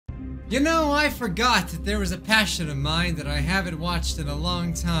You know, I forgot that there was a passion of mine that I haven't watched in a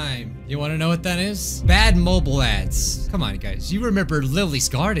long time. You want to know what that is? Bad mobile ads. Come on, guys. You remember Lily's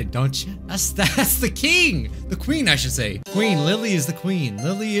Garden, don't you? That's the king. The queen, I should say. Queen. Lily is the queen.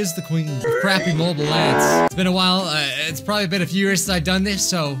 Lily is the queen of crappy mobile ads. It's been a while. It's probably been a few years since I've done this,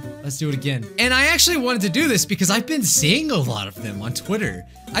 so let's do it again. And I actually wanted to do this because I've been seeing a lot of them on Twitter.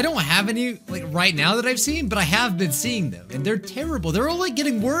 I don't have any, like, right now that I've seen, but I have been seeing them, and they're terrible. They're only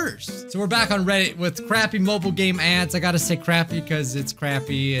getting worse. So we're back on Reddit with crappy mobile game ads. I gotta say crappy because it's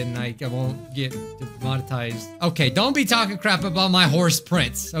crappy, and I won't get demonetized. Okay, don't be talking crap about my horse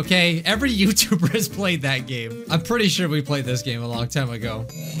Prince, okay? Every YouTuber has played that game. I'm pretty sure we played this game a long time ago.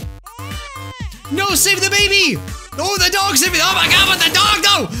 No, save the baby! Oh, the dog saved me! Oh my god, but the dog,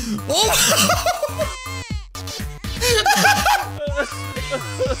 no! Oh!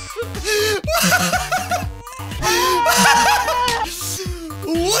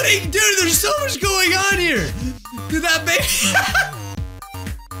 What are you doing? There's so much going on here. Did that baby?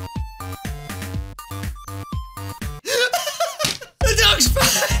 The dog's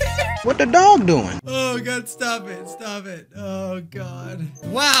fine. What the dog doing? Oh god, stop it, stop it. Oh god.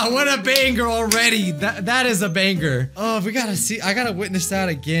 Wow, what a banger already. That is a banger. Oh, we gotta see, I gotta witness that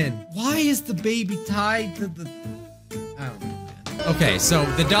again. Why is the baby tied to the, I don't know. Okay, so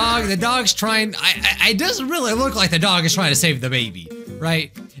the dog's trying, it doesn't really look like the dog is trying to save the baby,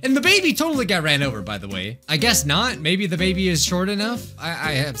 right? And the baby totally got ran over, by the way. I guess not. Maybe the baby is short enough.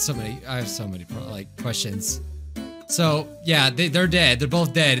 I have so many like questions. So yeah, they're dead. They're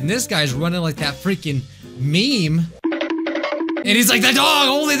both dead. And this guy's running like that freaking meme. And he's like, the dog,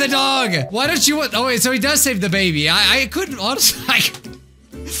 only the dog. Why don't you want, oh wait, so he does save the baby. I couldn't, honestly,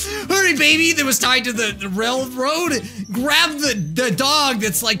 hurry, baby, that was tied to the railroad. Grab the dog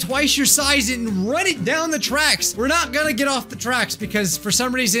that's like twice your size and run it down the tracks. We're not gonna get off the tracks because for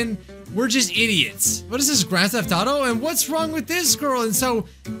some reason, we're just idiots. What is this, Grand Theft Auto? And what's wrong with this girl? And so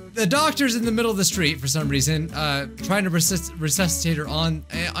the doctor's in the middle of the street for some reason, trying to resuscitate her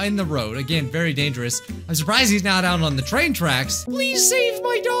in the road. Again, very dangerous. I'm surprised he's not out on the train tracks. Please save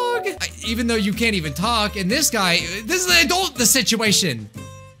my dog. Even though you can't even talk. And this guy, this is the adult, the situation.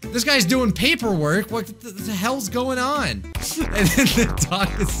 This guy's doing paperwork. What the hell's going on? And then the dog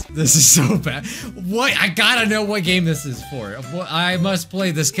is, this is so bad. What? I gotta know what game this is for. I must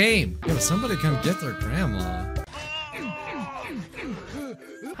play this game. Yo, somebody come get their grandma.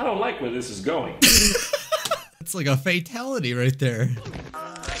 I don't like where this is going. It's like a fatality right there.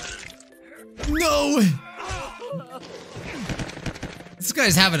 No! This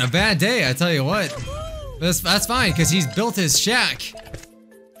guy's having a bad day, I tell you what. That's fine, because he's built his shack.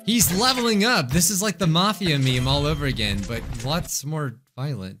 He's leveling up. This is like the Mafia meme all over again, but lots more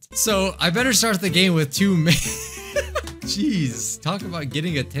violent. So I better start the game with two men. Jeez, talk about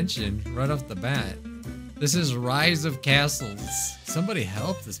getting attention right off the bat. This is Rise of Castles. Somebody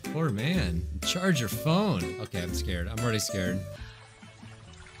help this poor man. Charge your phone. Okay, I'm scared. I'm already scared.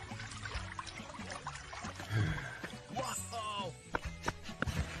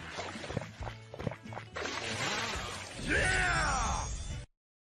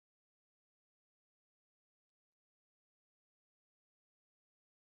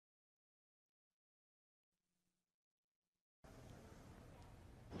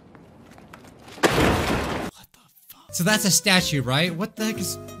 So that's a statue, right? What the heck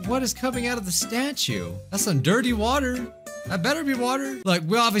what is coming out of the statue? That's some dirty water. That better be water. Like,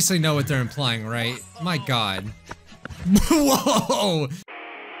 we obviously know what they're implying, right? My god. Whoa!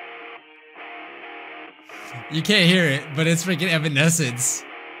 You can't hear it, but it's freaking Evanescence.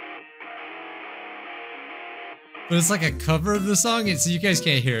 But it's like a cover of the song, and so you guys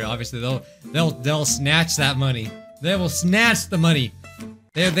can't hear it. Obviously, they'll snatch that money. They will snatch the money.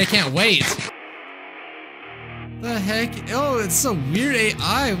 They can't wait. The heck? Oh, it's so weird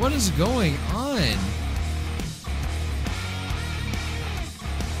AI. What is going on?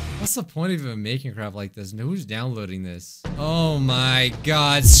 What's the point of even making crap like this? Who's downloading this? Oh my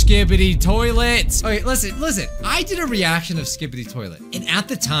god, Skibbity Toilet! Okay, listen. I did a reaction of Skibbity Toilet, and at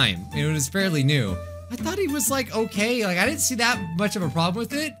the time, it was fairly new, I thought he was like, okay, like I didn't see that much of a problem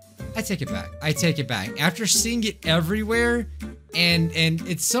with it. I take it back. I take it back. After seeing it everywhere, and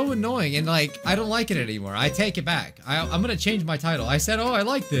it's so annoying, and like, I don't like it anymore. I take it back. I'm gonna change my title. I said, oh, I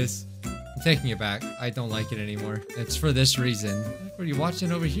like this. I'm taking it back. I don't like it anymore. It's for this reason. What are you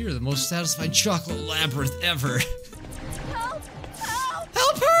watching over here? The most satisfying chocolate labyrinth ever. Help! Help!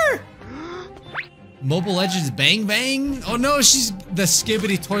 Help her! Mobile Legends Bang Bang? Oh no, she's the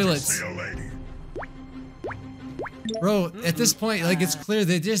Skibbity Toilets. Bro, at this point, like, it's clear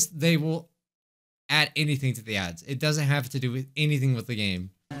they will add anything to the ads. It doesn't have to do with anything with the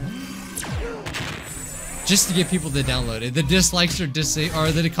game. just to get people to download it. The dislikes are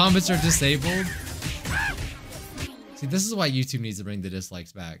the comments are disabled. See, this is why YouTube needs to bring the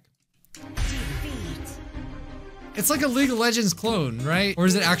dislikes back. It's like a League of Legends clone, right? Or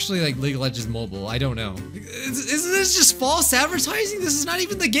is it actually like League of Legends Mobile? I don't know. Isn't this just false advertising? This is not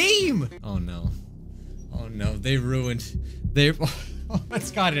even the game. Oh no. Oh no, they ruined.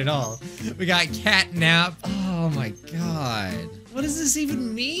 It's got it all. We got catnap. Oh my god. What does this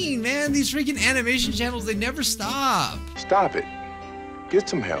even mean, man? These freaking animation channels, they never stop. Stop it. Get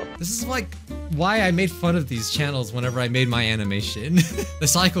some help. This is like why I made fun of these channels whenever I made my animation. The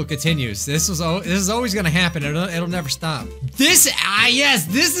cycle continues. This is always gonna happen. It'll never stop. Yes,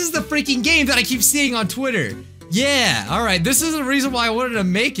 this is the freaking game that I keep seeing on Twitter. Yeah, all right. This is the reason why I wanted to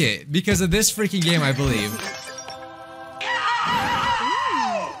make it, because of this freaking game, I believe.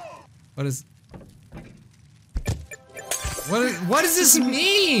 What does this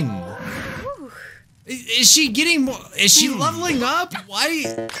mean? Is she getting more? Is she leveling up? Why?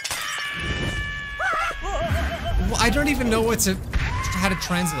 Well, I don't even know how to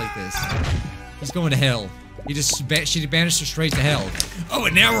translate this. He's going to hell. She banished her straight to hell. Oh,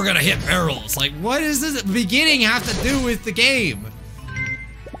 and now we're gonna hit barrels. Like, what does this beginning have to do with the game?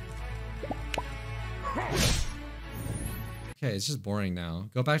 Okay, it's just boring now.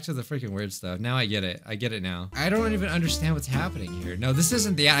 Go back to the freaking weird stuff. Now I get it. I get it now. I don't even understand what's happening here. No, this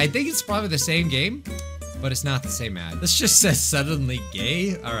isn't the ad. I think it's probably the same game, but it's not the same ad. This just says suddenly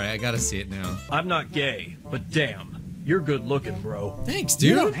gay. All right, I gotta see it now. I'm not gay, but damn, you're good looking, bro. Thanks, dude.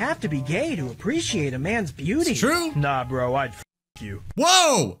 You don't have to be gay to appreciate a man's beauty. It's true. Nah, bro, I'd f you.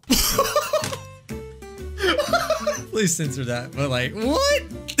 Whoa! Please censor that, but like, what?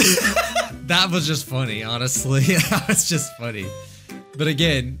 That was just funny, honestly. That was just funny. But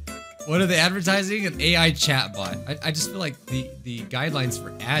again, what are they advertising? An AI chatbot. I just feel like the guidelines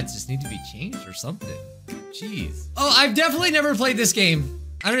for ads just need to be changed or something. Jeez. Oh, I've definitely never played this game.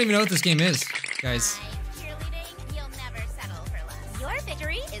 I don't even know what this game is, guys. Cheerleading, you'll never settle for less. Your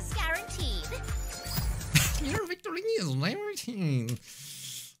victory is guaranteed. Your victory is guaranteed.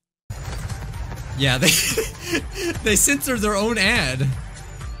 Yeah, they censored their own ad.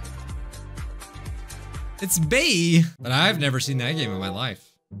 It's Bay, but I've never seen that game in my life.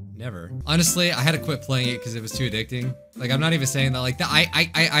 Never. Honestly, I had to quit playing it because it was too addicting. Like, I'm not even saying that. Like,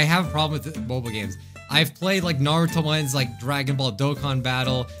 I have a problem with mobile games. I've played like Naruto ones, like Dragon Ball Dokkan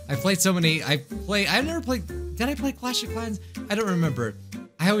Battle. I've played so many. I've never played. Did I play Clash of Clans? I don't remember.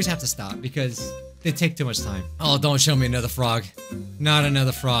 I always have to stop because they take too much time. Oh, don't show me another frog. Not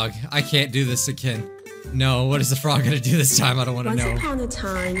another frog. I can't do this again. No, what is the frog gonna do this time? I don't want to know. Once upon a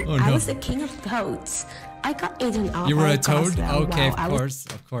time, Oh, no. I was the king of toads. I got eaten up You were by a toad? Godzilla Okay, while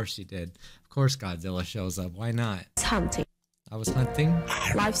of course you did. Of course Godzilla shows up. Why not? I was hunting. I was hunting.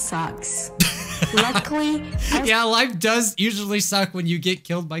 Life sucks. Luckily, I was Yeah, life does usually suck when you get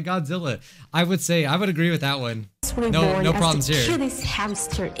killed by Godzilla. I would agree with that one. reborn No as problems the here. cutest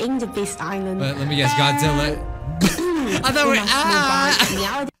hamster in the Beast Island. But let me guess, Godzilla. I thought We we must move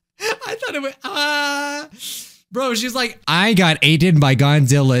on. I thought it was Bro, she's like, I got eaten by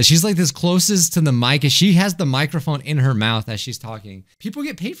Godzilla. She's like this closest to the mic, and she has the microphone in her mouth as she's talking. People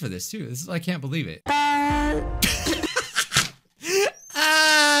get paid for this too. I can't believe it.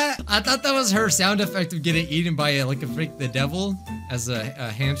 I thought that was her sound effect of getting eaten by the devil as a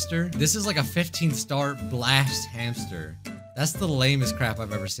hamster. This is like a 15-star blast hamster. That's the lamest crap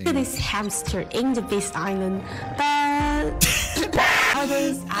I've ever seen. Cutest hamster in the Beast Island. But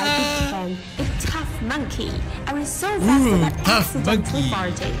nowadays, I became a tough monkey. I was so fast that I tough accidentally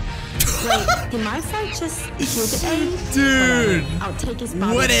monkey. farted. Wait, did my fart just kill the ape? Dude, Whatever. I'll take his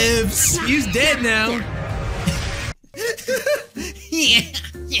body. what ifs? He's dead now.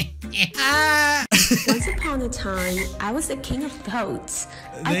 Once upon a time, I was the king of goats.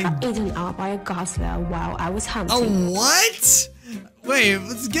 I got eaten up by a Godzilla while I was hunting. Oh, what? Wait,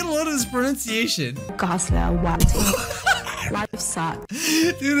 let's get a load of this pronunciation. Godzilla while life sucked.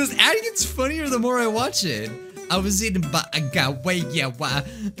 Dude, this ad gets funnier the more I watch it. I was eaten by a Godzilla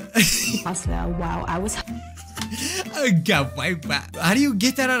while I was How do you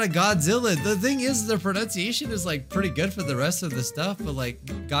get that out of Godzilla? The thing is, the pronunciation is like pretty good for the rest of the stuff, but like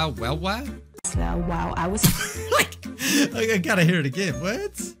while I was like I gotta hear it again.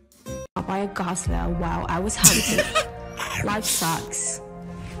 What? by a Godzilla while I was hunting. Life sucks.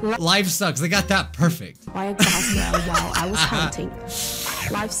 Life sucks. They got that perfect. By a Godzilla while I was hunting.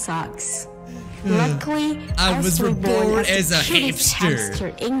 Life sucks. Luckily, I was reborn as a the cutest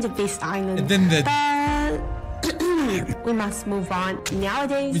hamster. in the Beast Island. And then the But we must move on.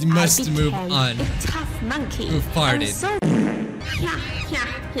 Nowadays, We must I move became on. a tough monkey. Who farted. I'm so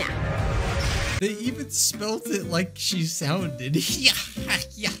yeah. They even spelled it like she sounded. Yeah,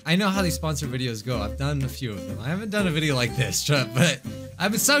 yeah. I know how these sponsor videos go. I've done a few of them. I haven't done a video like this, but I've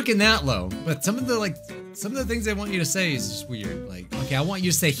been sunken that low. But some of the things they want you to say is just weird. Like, okay, I want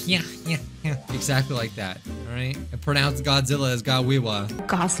you to say yeah, yeah, yeah, exactly like that. All right, and pronounce Godzilla as Gawiwa.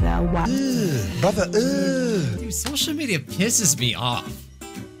 Godzilla. Brother, Dude, social media pisses me off.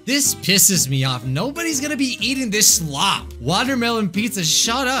 This pisses me off. Nobody's gonna be eating this slop. Watermelon pizza,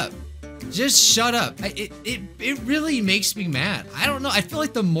 shut up. Just shut up. It really makes me mad. I don't know. I feel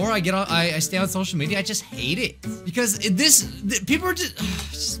like the more I get on, I stay on social media, I just hate it. Because people are just, it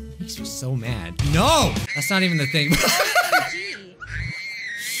just makes me so mad. No! That's not even the thing.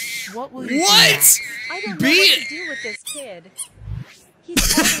 What will you do? What? I don't know what to do with this kid.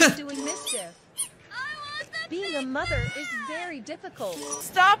 He's always doing mischief. Being a mother is very difficult.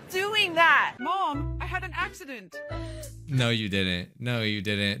 Stop doing that! Mom, I had an accident. No, you didn't. No, you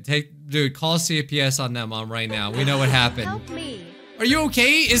didn't. Dude, call CPS on that mom right now. We know what happened. Help me. Are you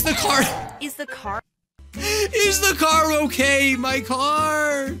okay? Is the car okay? My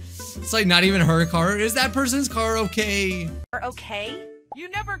car. It's like not even her car. Is that person's car okay? Okay? You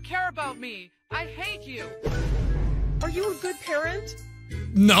never care about me. I hate you. Are you a good parent?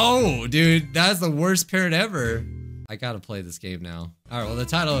 No, dude, that's the worst parent ever. I gotta play this game now. All right, well, the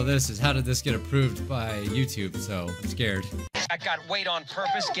title of this is How Did This Get Approved by YouTube, so I'm scared. I got weight on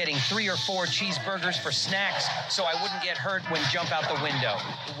purpose, getting 3 or 4 cheeseburgers for snacks so I wouldn't get hurt when jump out the window.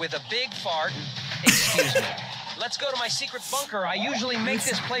 With a big fart, excuse me. Let's go to my secret bunker. I usually make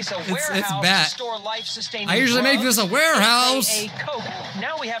this place a warehouse bad. to store life-sustaining I usually make this a warehouse. A Coke.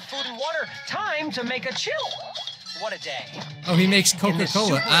 Now we have food and water. Time to make a chill. What a day. Oh, he makes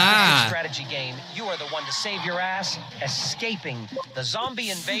Coca-Cola. Ah. Strategy game. You are the one to save your ass, escaping the zombie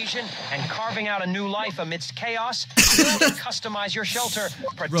invasion and carving out a new life amidst chaos. Customize your shelter.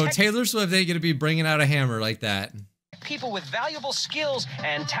 Bro, Taylor Swift ain't gonna be bringing out a hammer like that. People with valuable skills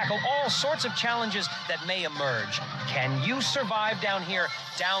and tackle all sorts of challenges that may emerge. Can you survive down here?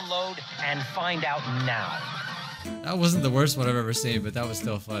 Download and find out now. That wasn't the worst one I've ever seen, but that was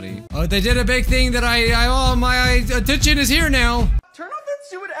still funny. Oh, they did a big thing that oh, my attention is here now. Turn off that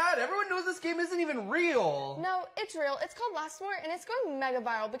stupid ad. Everyone knows this game isn't even real. No, it's real. It's called Last More, and it's going mega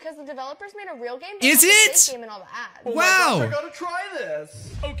viral because the developers made a real game. Is it? Game and all the ads. Oh wow. My gosh, I gotta try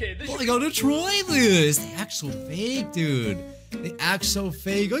this. Okay, this I gotta try this. They act so fake, dude. They act so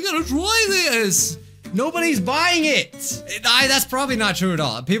fake. I gotta try this. Nobody's buying it. That's probably not true at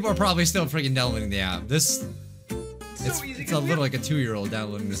all. People are probably still freaking downloading the app. It's a little like a 2-year-old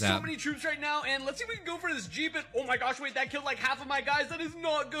downloading this app. So many troops right now, and let's see if we can go for this Jeep. And oh my gosh, wait, that killed like half of my guys. That is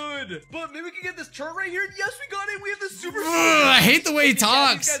not good. But maybe we can get this turret right here. Yes, we got it. We have the super. I hate the way he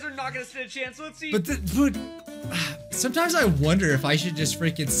talks. These guys are not gonna stand a chance. So let's see. But sometimes I wonder if I should just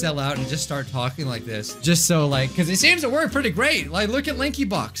freaking sell out and just start talking like this, just so like, because it seems to work pretty great. Like, look at Lanky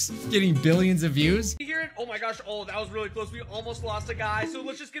Box getting billions of views. You hear it? Oh my gosh! Oh, that was really close. We almost lost a guy. So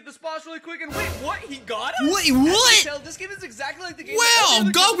let's just get the spots really quick. And wait, what? He got us? Wait, what? This game is exactly like the game. Wow,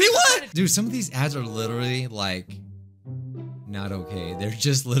 God, we what? Dude, some of these ads are literally like not okay. They're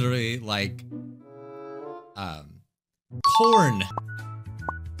just literally like corn.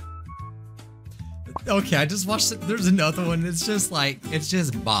 Okay, I just watched it. There's another one. It's just like, it's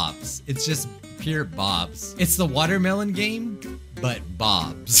just Bob's. It's just pure Bob's. It's the watermelon game, but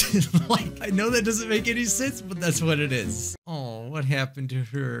Bob's. Like, I know that doesn't make any sense, but that's what it is. Oh, what happened to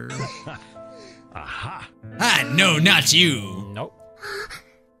her? Aha. Ah, no, not you. Nope.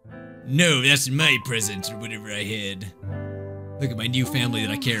 No, that's my present or whatever I had. Look at my new family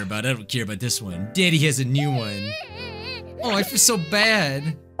that I care about. I don't care about this one. Daddy has a new one. Oh, I feel so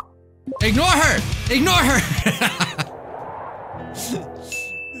bad. Ignore her! Ignore her!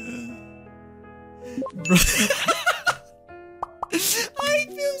 I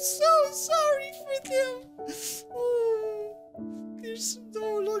feel so sorry for them. Oh,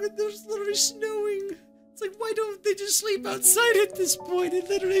 there's literally snowing. It's like, why don't they just sleep outside at this point? It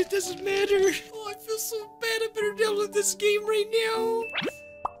literally doesn't matter. Oh, I feel so bad. I better download this game right now.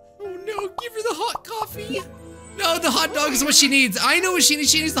 Oh no, give her the hot coffee. No, the hot dog is what she needs. I know what she needs.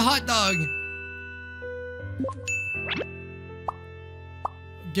 She needs the hot dog.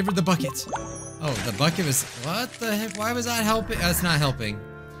 Give her the bucket. Oh, the bucket was... What the heck? Why was that helping? That's not helping.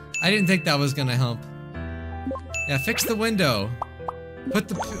 I didn't think that was gonna help. Yeah, fix the window. Put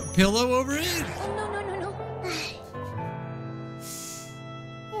the pillow over it. No.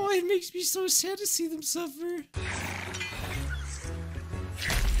 Oh, it makes me so sad to see them suffer.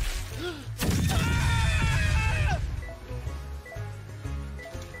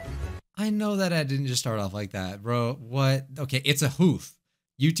 I know that I didn't just start off like that, bro. What? Okay, it's a hoof.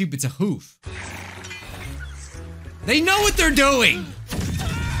 YouTube, it's a hoof. They know what they're doing!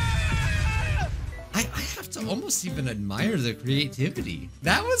 I have to almost even admire the creativity.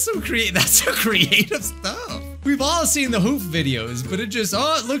 That's some creative stuff. We've all seen the hoof videos, but it just,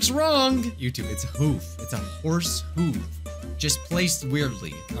 oh, it looks wrong. YouTube, it's a hoof. It's a horse hoof. Just placed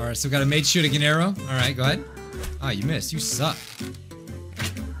weirdly. All right, so got a mate shooting an arrow. All right, go ahead. Ah, you missed. You suck.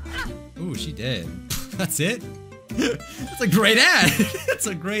 Ooh, she did. That's it? That's a great ad. That's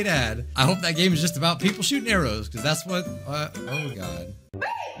a great ad. I hope that game is just about people shooting arrows, because that's what, oh God.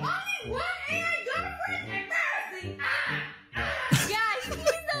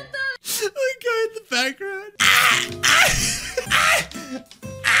 The guy in the background.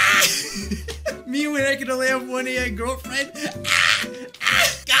 Me when I can only have one AI girlfriend.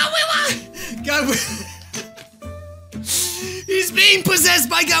 Gawiwa! He's being possessed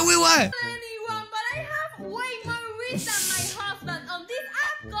by Gawiwa! Anyone, but I have way more reach than my husband on this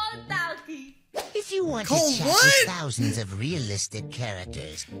app called Talkie. If you want to chat with thousands of realistic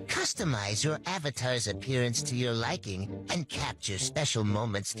characters, customize your avatar's appearance to your liking, and capture special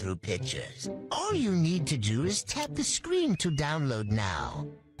moments through pictures. All you need to do is tap the screen to download now.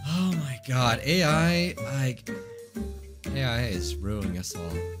 Oh my God, AI is ruining us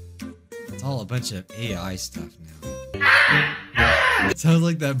all. It's all a bunch of AI stuff now. It sounds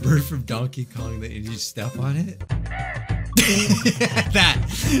like that bird from Donkey Kong that you just step on it.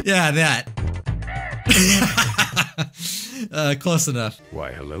 that. Close enough.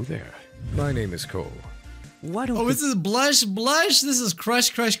 Why, hello there. My name is Cole. Why don't this is Blush? This is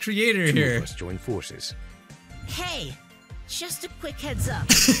Crush creator here. Two of us join forces. Hey, just a quick heads up.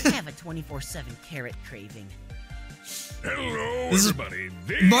 I have a 24/7 carrot craving. Hello, everybody.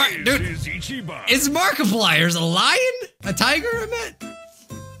 This is Ichiban. It's Markiplier's a lion? A tiger, I meant?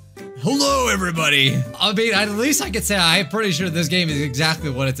 Hello, everybody. I mean, at least I could say I'm pretty sure this game is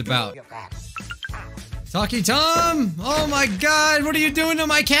exactly what it's about. Talkie Tom! Oh my God, what are you doing to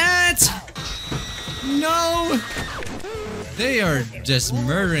my cat? No! They are just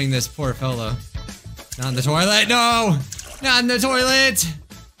murdering this poor fellow. Not in the toilet, no! Not in the toilet!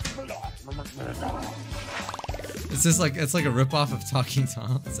 It's just like, it's like a ripoff of Talking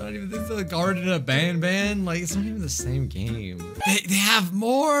Tom. It's not even, it's a garden and a band. Like, it's not even the same game. They have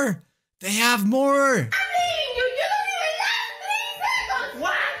more! They have more! You don't even last 3 seconds!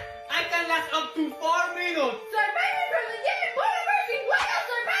 What? I can last up to 4 minutes! Surviving from the Jimmy Universe in Wild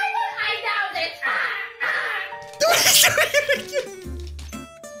Survival? I doubt it!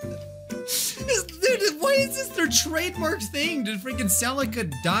 Dude, why is this their trademark thing to freaking sound like a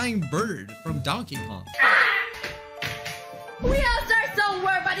dying bird from Donkey Kong? We all start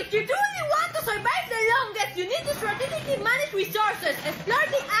somewhere, but if you truly want to survive the longest, you need to strategically manage resources, explore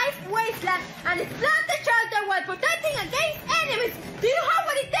the ice wasteland, and plant the shelter while protecting against enemies. Do you have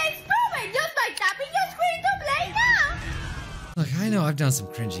what it takes? Prove it just by tapping your screen to play now! Look, I know I've done some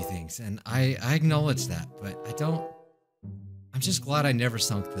cringy things, and I acknowledge that, but I'm just glad I never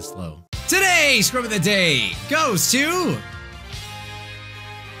sunk this low. Today's Scrub of the Day goes to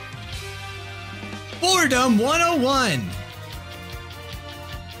Boredom 101.